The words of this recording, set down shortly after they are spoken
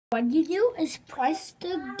What you do is press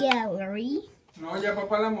the gallery.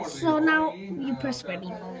 So now you press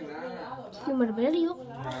ready. Human video.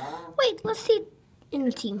 Wait, let's see in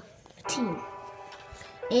a team.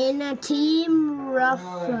 In a team,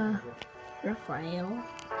 Raphael.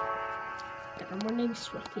 My name is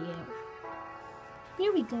Raphael.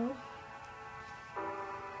 Here we go.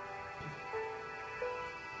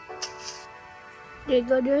 There you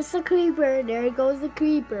go. There's the creeper. There goes the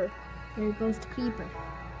creeper. There goes the creeper.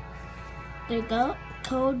 There you go.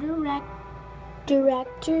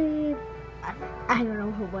 Director. I don't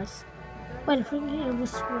know who it was. But I think it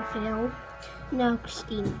was Raphael. Now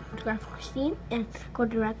Christine. Photographer Christine and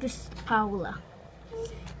co-director Paula.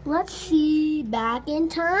 Let's see. Back in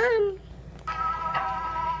time.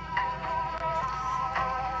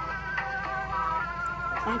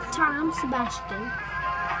 Back in time, Sebastien.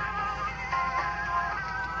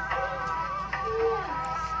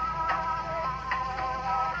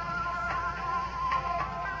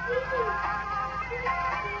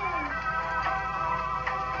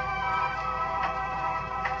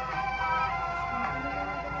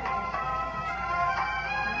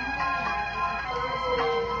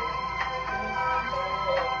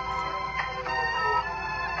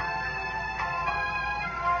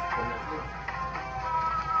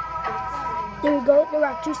 There we go,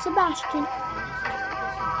 director Sebastien.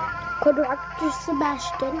 Co-director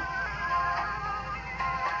Sebastien.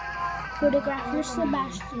 Photographer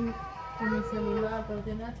Sebastien.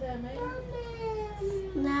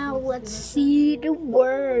 Now let's see the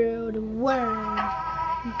world.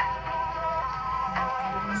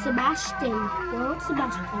 Sebastien. World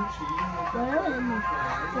Sebastien. World and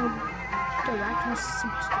the director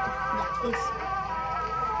Sebastien. That is.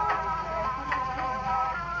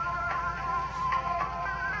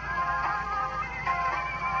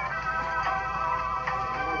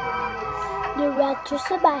 Director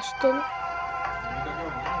Sebastien,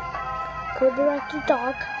 co-director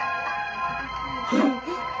Doc,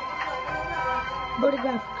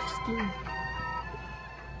 photographer Christine.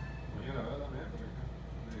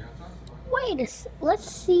 Wait a sec. Let's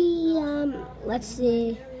see.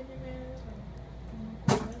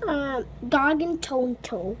 Dog and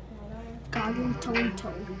Tonto.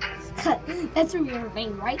 That's a real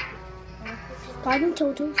name, right? Dog and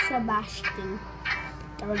Tonto Sebastien.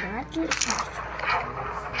 Our director is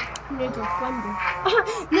Make a thunder.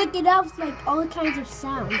 Look, it has like all kinds of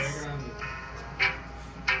sounds.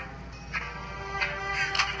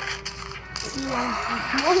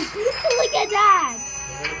 Look at that!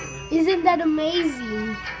 Isn't that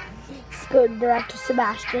amazing? Let's go director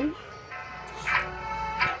Sebastien.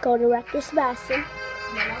 Co-director Sebastien.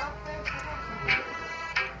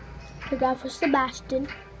 Photographer Sebastien.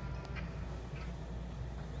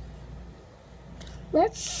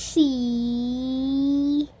 Let's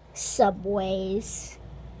see. Subways.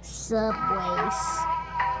 Subways,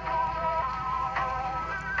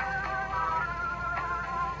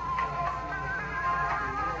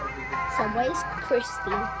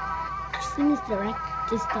 Christine. Christine is the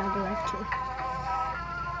director.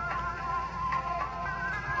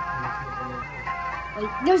 Wait,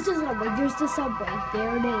 there's the subway.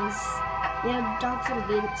 There it is. Yeah, the dogs are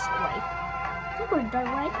being the subway. I think we're done,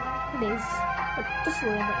 right? It is. But just a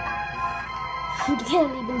little bit. You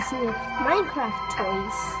can't even see the Minecraft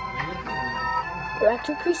toys.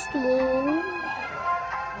 Director Christine.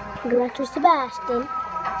 Director Sebastien.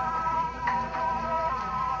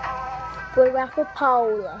 Photographer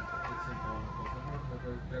Paula.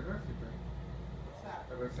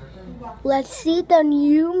 Let's see the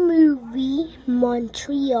new movie,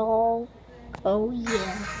 Montreal. Oh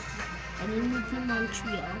yeah. The new movie,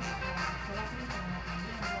 Montreal.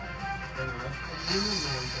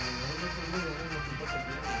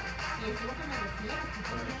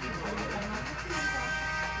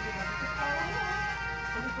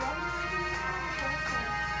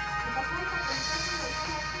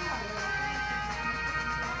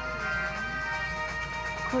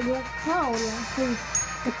 Paula,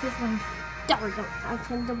 the first one. There we go. I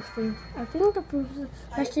think the first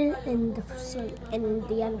question and the first one and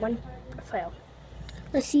the other one failed.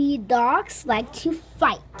 Let's see. Dogs like to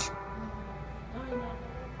fight.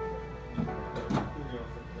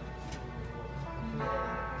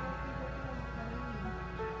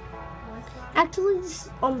 Actually, this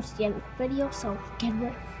is almost the end of the video, so get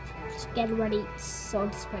ready. So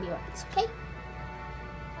this video ends, okay?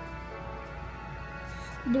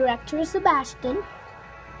 Director Sebastien,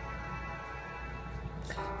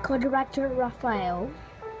 co-director Raphael,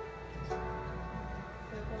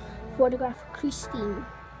 photographer Christine.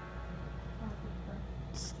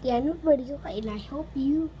 It's the end of the video, and I hope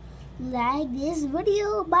you like this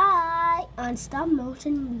video. Bye. On stop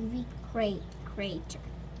motion movie creator.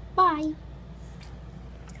 Bye.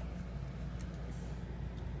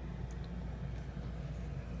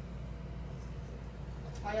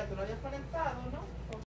 Ah, ya tú lo habías calentado, ¿no?